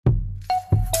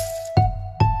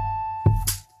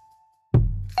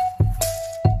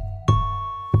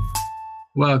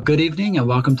Well, good evening and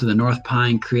welcome to the North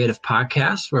Pine Creative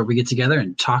Podcast, where we get together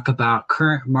and talk about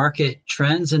current market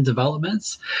trends and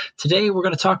developments. Today, we're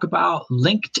going to talk about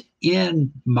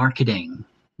LinkedIn marketing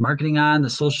on the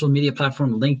social media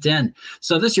platform LinkedIn.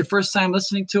 So if this is your first time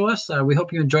listening to us, we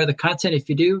hope you enjoy the content. If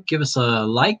you do, give us a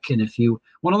like. And if you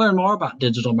want to learn more about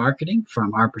digital marketing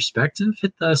from our perspective,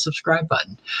 hit the subscribe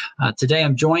button. Today,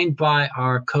 I'm joined by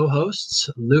our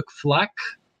co-hosts, Luke Fleck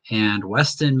and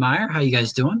Weston Meyer. How you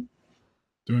guys doing?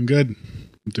 Doing good.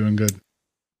 I'm doing good.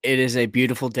 It is a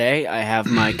beautiful day. I have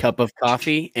my cup of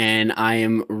coffee and I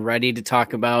am ready to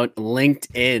talk about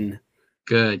LinkedIn.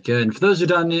 Good. And for those who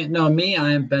don't know me,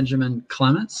 I am Benjamin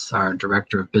Clements, our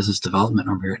Director of Business Development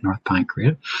over here at North Pine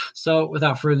Creative. So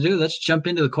without further ado, let's jump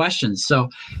into the questions. So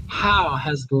how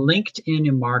has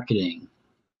LinkedIn marketing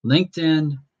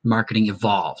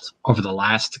evolved over the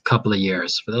last couple of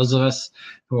years? For those of us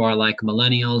who are like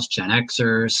millennials, Gen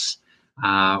Xers,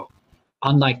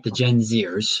 unlike the Gen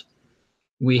Zers,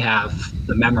 we have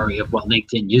the memory of what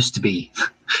LinkedIn used to be,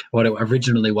 what it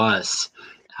originally was.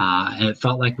 And it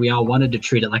felt like we all wanted to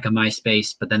treat it like a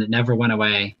MySpace, but then it never went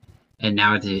away. And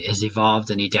now it has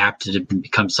evolved and adapted and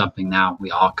become something now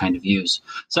we all kind of use.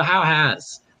 So how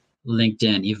has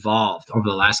LinkedIn evolved over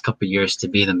the last couple of years to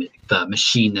be the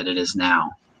machine that it is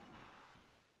now?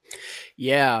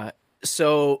 Yeah.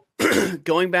 So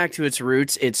going back to its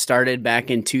roots, it started back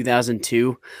in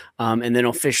 2002 and then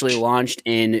officially launched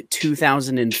in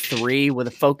 2003 with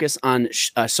a focus on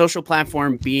a social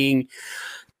platform being,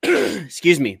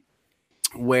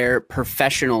 where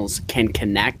professionals can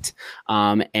connect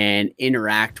and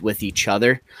interact with each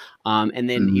other. And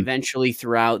then eventually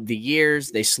throughout the years,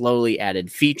 they slowly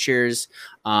added features,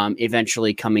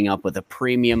 eventually coming up with a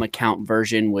premium account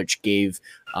version, which gave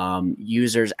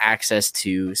users access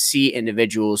to see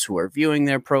individuals who are viewing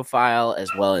their profile, as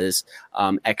well as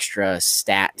extra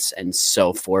stats and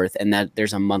so forth. And that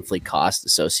there's a monthly cost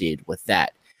associated with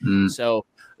that. So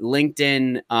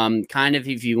LinkedIn, kind of,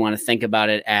 if you want to think about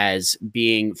it as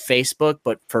being Facebook,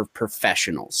 but for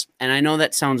professionals. And I know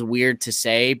that sounds weird to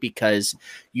say because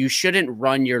you shouldn't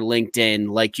run your LinkedIn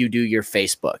like you do your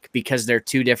Facebook because they're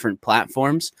two different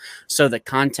platforms. So the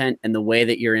content and the way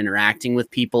that you're interacting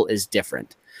with people is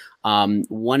different.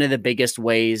 One of the biggest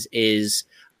ways is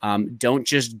don't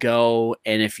just go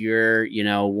and if you're,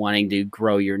 wanting to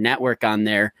grow your network on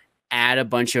there, add a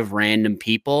bunch of random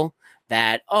people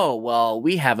that, oh, well,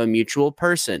 we have a mutual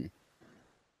person.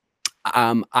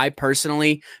 I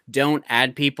personally don't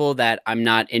add people that I'm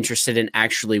not interested in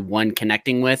actually, one,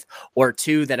 connecting with, or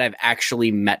two, that I've actually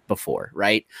met before,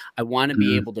 right? I want to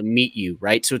be able to meet you,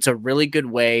 right? So it's a really good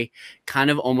way,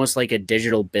 kind of almost like a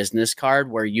digital business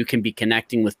card where you can be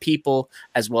connecting with people,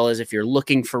 as well as if you're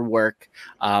looking for work.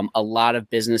 A lot of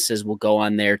businesses will go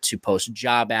on there to post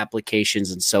job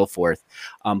applications and so forth.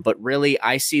 But really,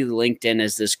 I see LinkedIn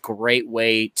as this great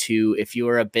way to, if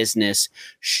you're a business,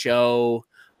 show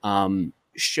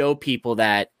people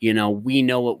that, we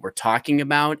know what we're talking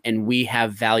about and we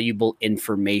have valuable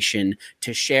information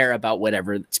to share about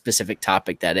whatever specific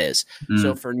topic that is.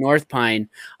 So for North Pine,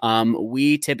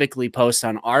 we typically post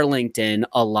on our LinkedIn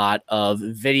a lot of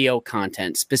video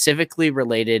content specifically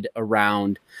related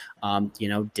around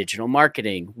digital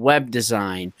marketing, web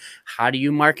design. How do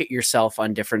you market yourself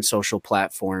on different social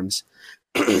platforms?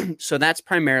 So that's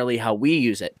primarily how we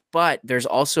use it. But there's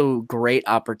also great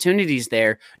opportunities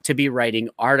there to be writing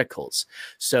articles.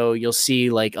 So you'll see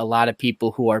like a lot of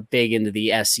people who are big into the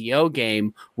SEO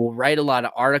game will write a lot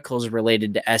of articles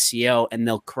related to SEO and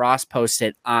they'll cross post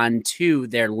it onto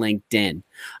their LinkedIn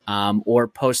or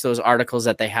post those articles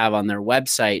that they have on their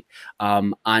website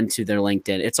onto their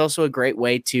LinkedIn. It's also a great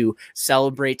way to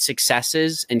celebrate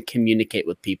successes and communicate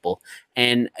with people.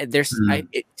 And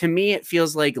to me, it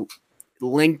feels like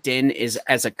LinkedIn is,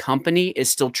 as a company, is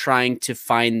still trying to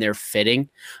find their fitting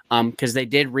because they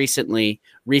did recently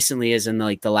as in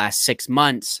like the last 6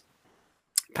 months,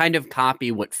 kind of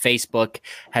copy what Facebook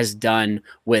has done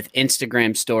with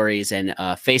Instagram stories and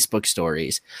Facebook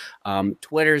stories.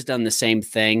 Twitter's done the same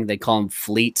thing. They call them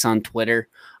fleets on Twitter.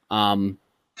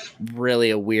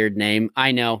 Really a weird name.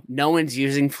 I know no one's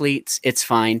using fleets. It's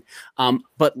fine.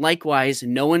 But likewise,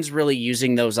 no one's really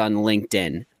using those on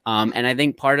LinkedIn. And I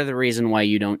think part of the reason why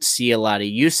you don't see a lot of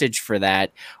usage for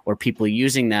that or people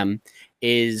using them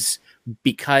is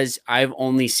because I've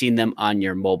only seen them on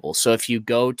your mobile. So if you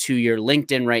go to your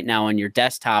LinkedIn right now on your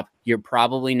desktop, you're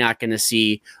probably not going to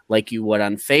see, like you would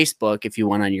on Facebook if you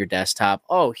went on your desktop,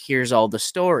 oh, here's all the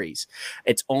stories.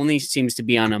 It only seems to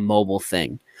be on a mobile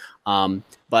thing.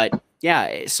 But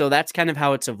yeah, so that's kind of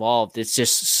how it's evolved. It's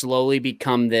just slowly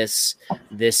become this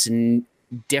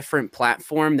different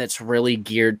platform that's really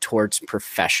geared towards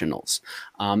professionals.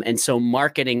 And so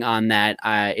marketing on that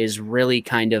is really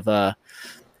kind of a,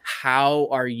 how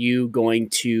are you going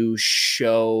to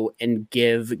show and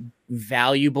give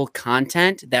valuable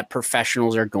content that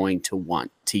professionals are going to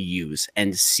want to use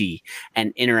and see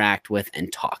and interact with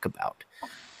and talk about?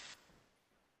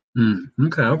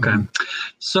 Okay.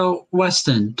 So,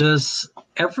 Weston, does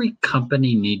every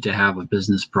company need to have a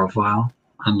business profile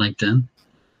on LinkedIn?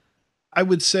 I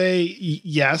would say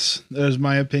yes. There's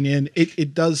my opinion.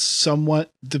 It does somewhat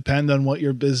depend on what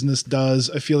your business does.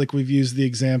 I feel like we've used the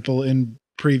example in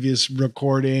previous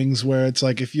recordings where it's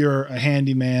like, if you're a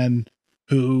handyman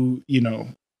who, you know,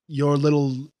 your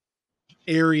little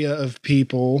area of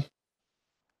people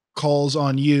calls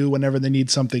on you whenever they need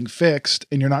something fixed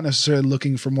and you're not necessarily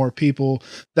looking for more people,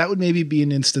 that would maybe be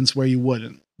an instance where you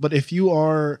wouldn't. But if you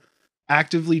are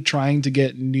actively trying to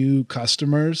get new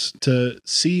customers to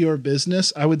see your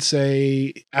business, I would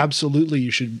say absolutely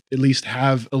you should at least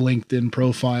have a LinkedIn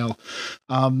profile.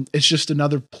 It's just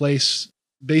another place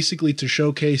basically to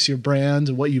showcase your brand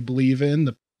and what you believe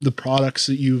in, the products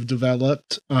that you've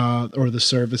developed, or the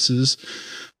services.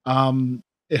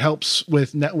 It helps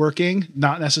with networking,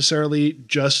 not necessarily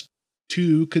just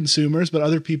to consumers, but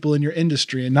other people in your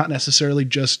industry, and not necessarily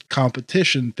just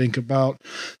competition. Think about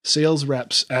sales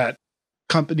reps at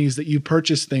companies that you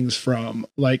purchase things from,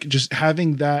 like just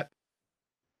having that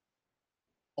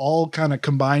all kind of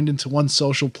combined into one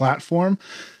social platform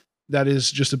that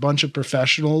is just a bunch of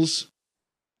professionals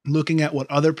looking at what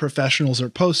other professionals are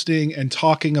posting and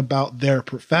talking about their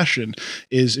profession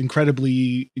is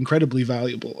incredibly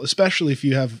valuable, especially if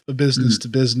you have a business to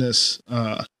business,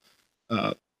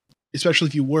 especially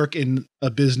if you work in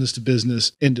a business to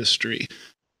business industry.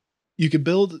 You could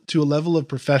build to a level of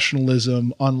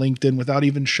professionalism on LinkedIn without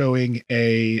even showing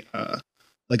a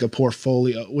like a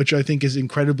portfolio, which I think is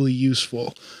incredibly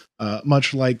useful.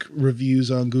 Much like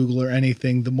reviews on Google or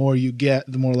anything, the more you get,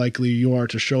 the more likely you are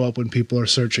to show up when people are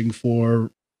searching for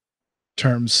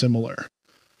terms similar.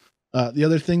 The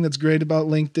other thing that's great about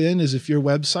LinkedIn is if your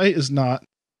website is not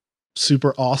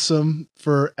super awesome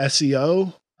for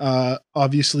SEO,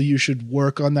 obviously you should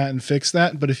work on that and fix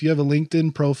that. But if you have a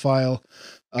LinkedIn profile,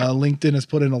 LinkedIn has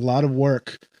put in a lot of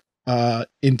work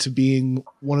into being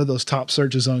one of those top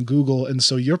searches on Google. And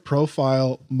so your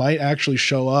profile might actually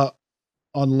show up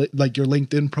on like your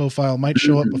LinkedIn profile might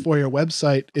show up before your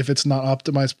website if it's not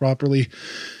optimized properly.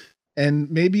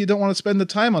 And maybe you don't want to spend the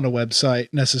time on a website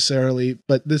necessarily,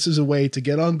 but this is a way to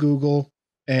get on Google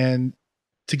and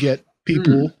to get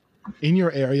people in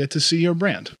your area to see your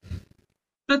brand.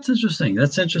 That's interesting. I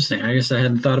guess I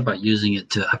hadn't thought about using it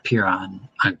to appear on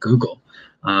Google,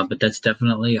 but that's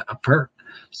definitely a perk.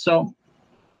 So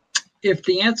if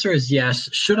the answer is yes,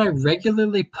 should I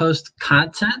regularly post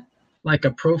content like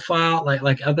a profile,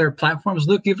 like other platforms?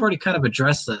 Luke, you've already kind of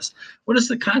addressed this. What is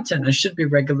the content I should be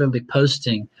regularly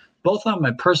posting, both on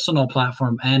my personal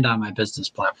platform and on my business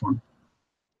platform?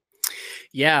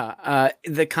 Yeah,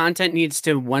 the content needs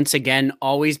to, once again,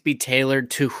 always be tailored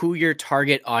to who your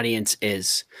target audience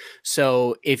is.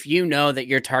 So if you know that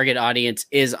your target audience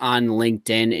is on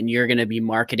LinkedIn and you're going to be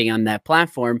marketing on that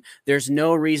platform, there's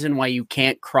no reason why you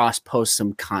can't cross-post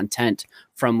some content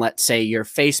from, let's say, your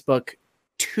Facebook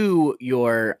to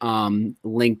your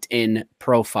LinkedIn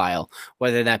profile,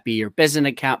 whether that be your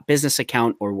business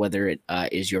account, or whether it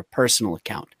is your personal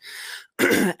account.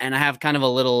 And I have kind of a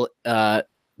little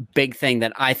big thing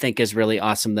that I think is really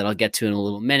awesome that I'll get to in a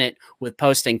little minute with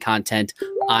posting content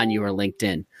on your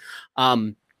LinkedIn.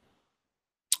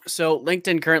 So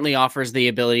LinkedIn currently offers the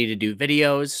ability to do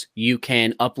videos. You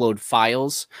can upload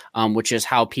files, which is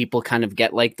how people kind of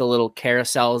get like the little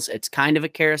carousels. It's kind of a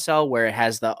carousel where it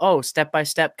has the,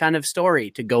 step-by-step kind of story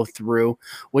to go through,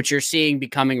 which you're seeing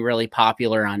becoming really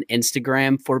popular on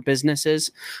Instagram for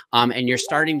businesses. And you're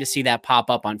starting to see that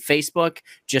pop up on Facebook,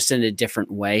 just in a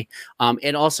different way.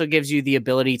 It also gives you the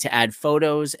ability to add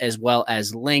photos as well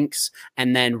as links,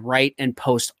 and then write and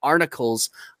post articles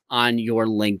on your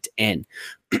LinkedIn,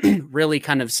 really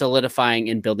kind of solidifying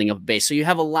and building up a base. So you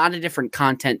have a lot of different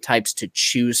content types to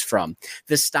choose from.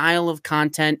 The style of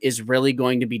content is really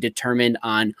going to be determined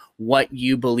on what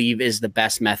you believe is the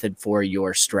best method for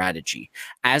your strategy.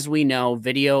 As we know,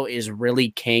 video is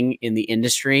really king in the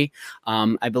industry.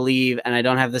 I believe, and I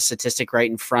don't have the statistic right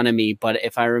in front of me, but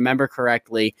if I remember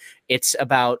correctly, it's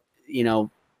about,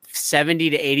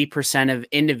 70 to 80% of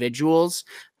individuals,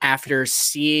 after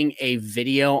seeing a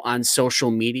video on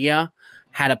social media,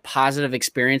 had a positive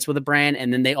experience with a brand,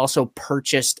 and then they also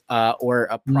purchased or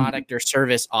a product or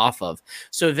service off of.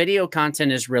 So video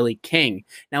content is really king.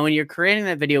 Now, when you're creating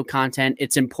that video content,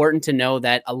 it's important to know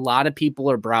that a lot of people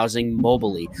are browsing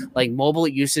mobilely. Like mobile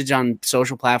usage on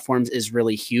social platforms is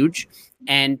really huge.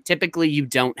 And typically you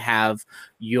don't have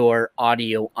your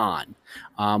audio on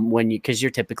because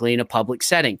you're typically in a public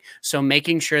setting. So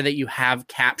making sure that you have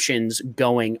captions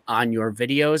going on your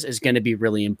videos is going to be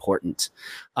really important.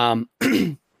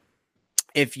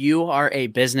 If you are a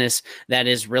business that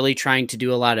is really trying to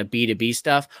do a lot of B2B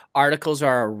stuff, articles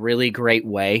are a really great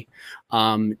way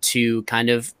to kind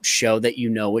of show that you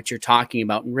know what you're talking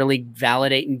about and really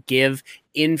validate and give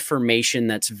information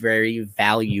that's very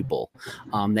valuable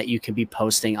that you can be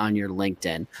posting on your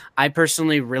LinkedIn. I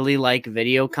personally really like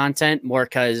video content more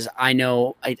because I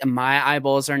know my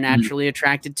eyeballs are naturally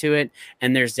attracted to it,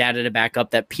 and there's data to back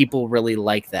up that people really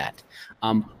like that.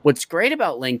 What's great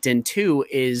about LinkedIn too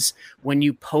is when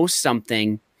you post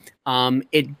something,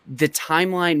 the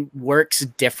timeline works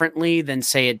differently than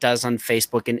say it does on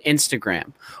Facebook and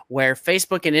Instagram, where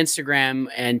Facebook and Instagram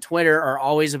and Twitter are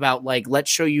always about like, let's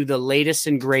show you the latest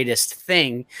and greatest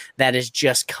thing that has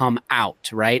just come out,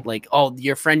 right? Like, oh,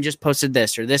 your friend just posted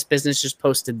this, or this business just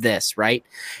posted this, right?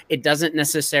 It doesn't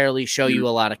necessarily show you a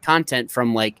lot of content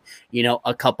from like,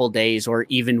 a couple days or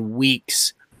even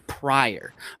weeks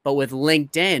prior. But with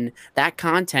LinkedIn, that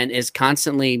content is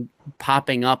constantly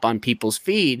popping up on people's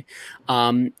feed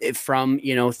from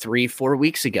 3-4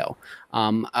 weeks ago.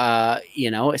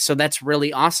 So that's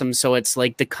really awesome. So it's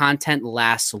like the content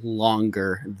lasts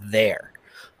longer there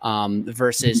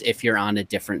versus if you're on a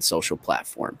different social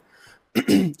platform.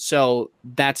 So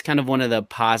that's kind of one of the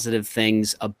positive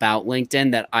things about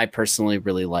LinkedIn that I personally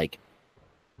really like.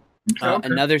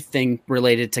 Another thing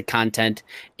related to content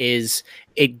is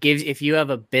it gives, if you have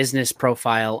a business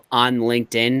profile on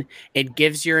LinkedIn, it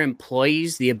gives your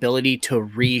employees the ability to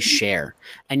reshare.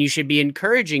 And you should be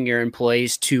encouraging your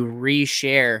employees to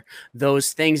reshare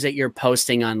those things that you're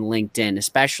posting on LinkedIn,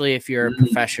 especially if you're a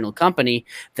professional company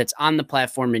that's on the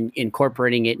platform and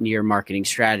incorporating it into your marketing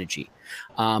strategy.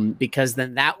 Because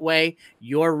then that way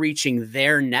you're reaching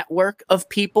their network of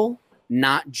people,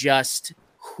 not just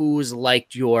who's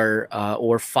liked your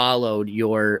or followed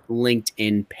your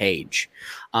LinkedIn page.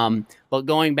 But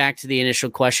going back to the initial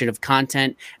question of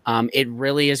content, it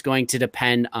really is going to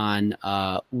depend on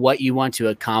what you want to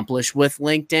accomplish with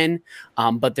LinkedIn.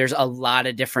 But there's a lot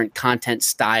of different content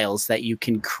styles that you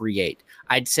can create.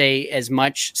 I'd say as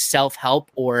much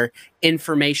self-help or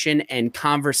information and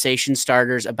conversation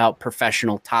starters about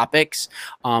professional topics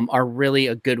are really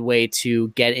a good way to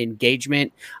get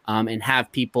engagement and have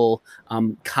people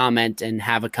comment and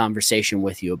have a conversation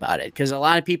with you about it. Because a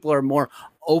lot of people are more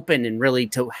open and really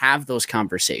to have those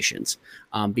conversations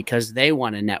because they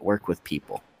want to network with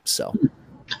people. So,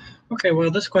 okay,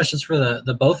 well, this question's for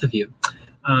the both of you.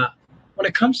 When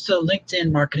it comes to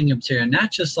LinkedIn marketing material,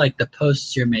 not just like the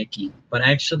posts you're making, but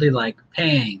actually like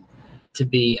paying to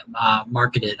be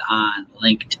marketed on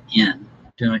LinkedIn,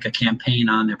 doing like a campaign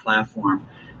on their platform.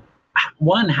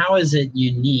 One, how is it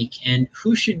unique, and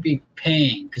who should be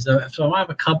paying? Because if I have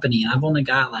a company and I've only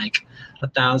got like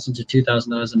 $1,000 to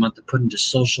 $2,000 a month to put into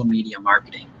social media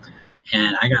marketing,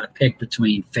 and I got to pick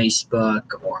between Facebook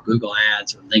or Google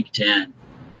Ads or LinkedIn,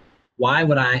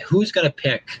 who's going to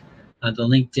pick the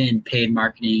LinkedIn paid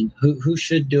marketing? Who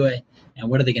should do it, and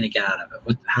what are they going to get out of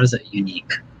it? How is it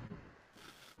unique?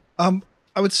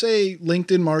 I would say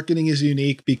LinkedIn marketing is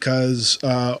unique because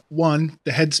one,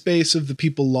 the headspace of the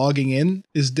people logging in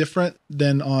is different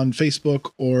than on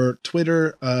Facebook or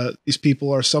Twitter. These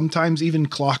people are sometimes even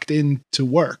clocked in to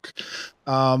work.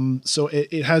 So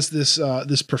it has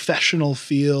this professional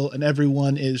feel, and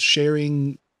everyone is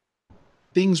sharing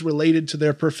things related to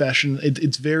their profession.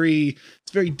 It's very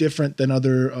different than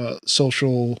other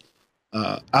social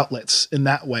outlets in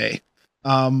that way.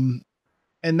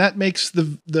 And that makes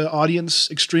the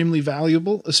audience extremely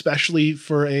valuable, especially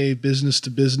for a business to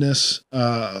business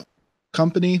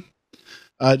company,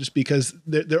 just because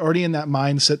they're already in that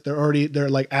mindset. They're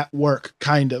like at work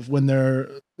kind of when they're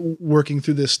working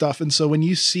through this stuff. And so when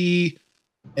you see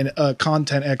a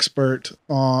content expert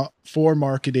for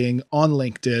marketing on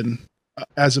LinkedIn,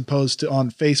 as opposed to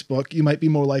on Facebook, you might be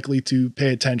more likely to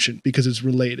pay attention because it's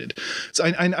related. So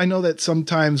I know that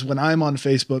sometimes when I'm on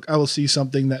Facebook, I will see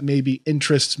something that maybe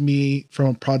interests me from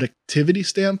a productivity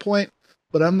standpoint,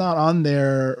 but I'm not on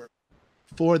there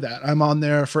for that. I'm on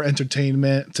there for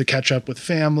entertainment, to catch up with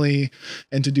family,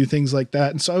 and to do things like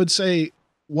that. And so I would say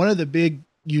one of the big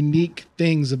unique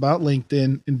things about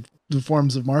LinkedIn in the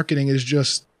forms of marketing is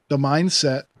just the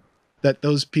mindset that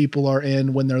those people are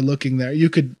in when they're looking there. You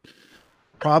could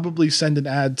probably send an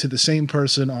ad to the same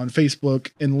person on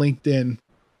Facebook and LinkedIn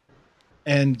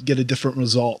and get a different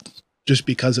result just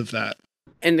because of that.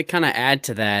 And to kind of add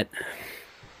to that,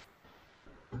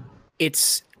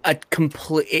 it's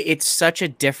such a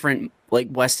different, like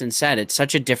Weston said, it's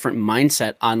such a different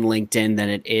mindset on LinkedIn than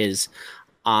it is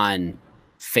on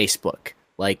Facebook.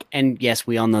 Like, and yes,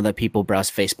 we all know that people browse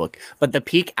Facebook, but the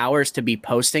peak hours to be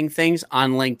posting things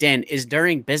on LinkedIn is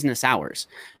during business hours.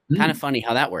 Kind of funny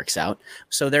how that works out.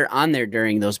 So they're on there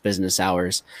during those business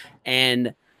hours,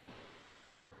 and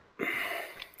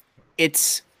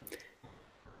it's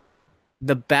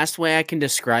the best way I can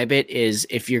describe it is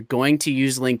if you're going to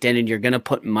use LinkedIn and you're going to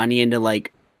put money into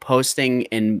like posting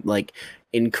and like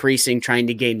increasing, trying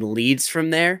to gain leads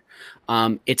from there.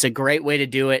 It's a great way to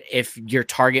do it if your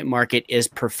target market is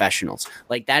professionals.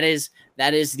 Like that is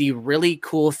the really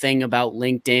cool thing about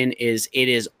LinkedIn is it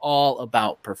is all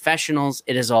about professionals.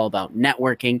 It is all about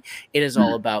networking. It is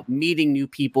all about meeting new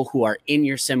people who are in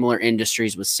your similar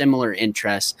industries with similar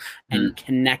interests and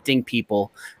connecting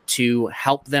people to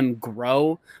help them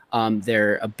grow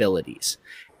their abilities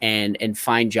and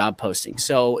find job postings.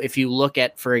 So if you look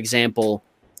at, for example,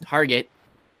 Target,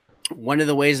 one of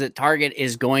the ways that Target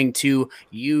is going to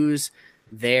use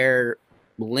their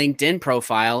LinkedIn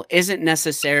profile isn't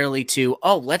necessarily to,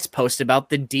 oh, let's post about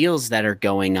the deals that are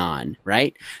going on,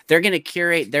 right? They're going to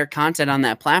curate their content on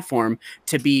that platform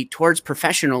to be towards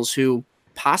professionals who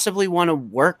possibly want to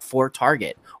work for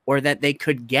Target or that they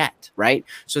could get, right?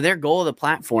 So their goal of the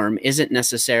platform isn't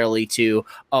necessarily to,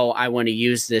 oh, I want to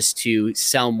use this to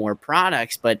sell more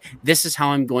products, but this is how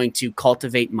I'm going to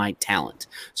cultivate my talent.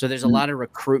 So there's a lot of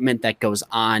recruitment that goes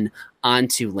on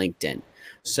onto LinkedIn.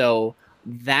 So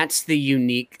that's the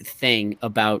unique thing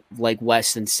about, like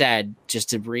Weston said, just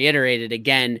to reiterate it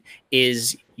again,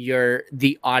 is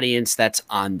the audience that's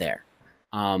on there,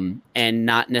 and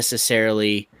not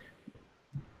necessarily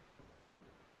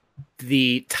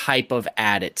the type of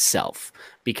ad itself,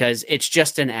 because it's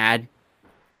just an ad.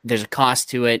 There's a cost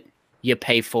to it. You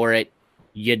pay for it.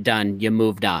 You're done. You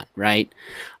moved on, right?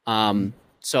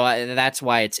 So that's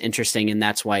why it's interesting, and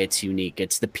that's why it's unique.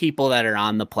 It's the people that are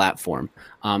on the platform,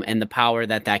 and the power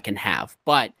that can have.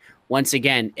 But once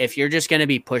again, if you're just going to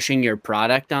be pushing your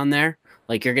product on there,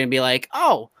 like you're going to be like,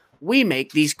 oh, we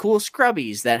make these cool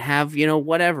scrubbies that have,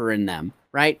 whatever in them,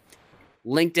 right?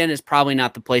 LinkedIn is probably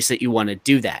not the place that you want to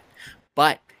do that.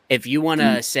 But if you want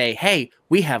to say, hey,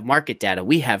 we have market data,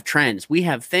 we have trends, we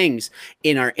have things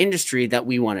in our industry that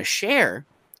we want to share,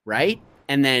 right?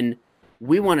 And then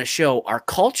we want to show our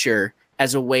culture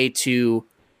as a way to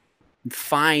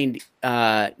find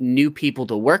new people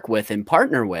to work with and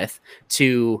partner with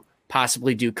to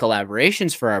possibly do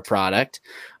collaborations for our product,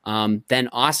 then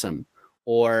awesome.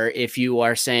 Or if you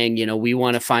are saying, we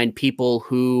want to find people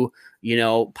who,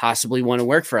 possibly want to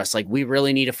work for us. Like we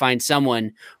really need to find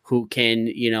someone who can,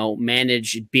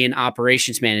 be an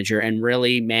operations manager and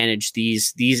really manage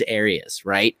these areas,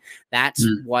 right? That's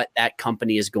what that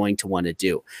company is going to want to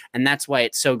do. And that's why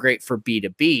it's so great for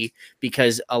B2B,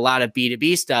 because a lot of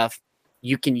B2B stuff,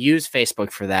 you can use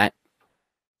Facebook for that.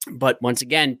 But once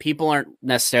again, people aren't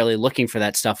necessarily looking for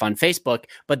that stuff on Facebook,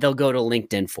 but they'll go to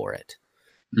LinkedIn for it.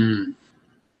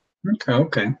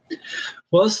 Okay.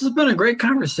 Well, this has been a great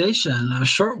conversation, a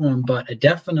short one, but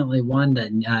definitely one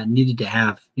that we need to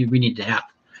have.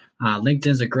 LinkedIn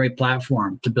is a great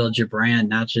platform to build your brand,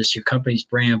 not just your company's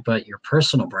brand, but your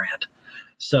personal brand.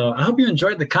 So I hope you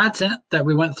enjoyed the content that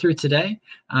we went through today.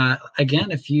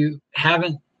 Again, if you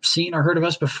haven't seen or heard of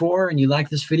us before and you like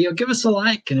this video, give us a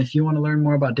like. And if you want to learn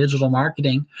more about digital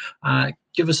marketing,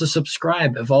 give us a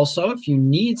subscribe. If you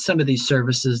need some of these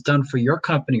services done for your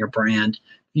company or brand,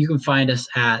 you can find us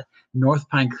at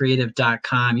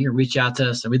northpinecreative.com. You can reach out to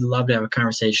us, and we'd love to have a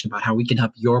conversation about how we can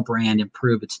help your brand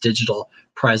improve its digital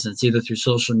presence, either through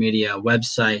social media,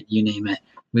 website, you name it.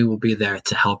 We will be there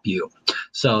to help you.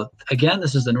 So again,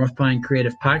 this is the North Pine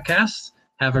Creative Podcast.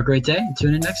 Have a great day and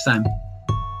tune in next time.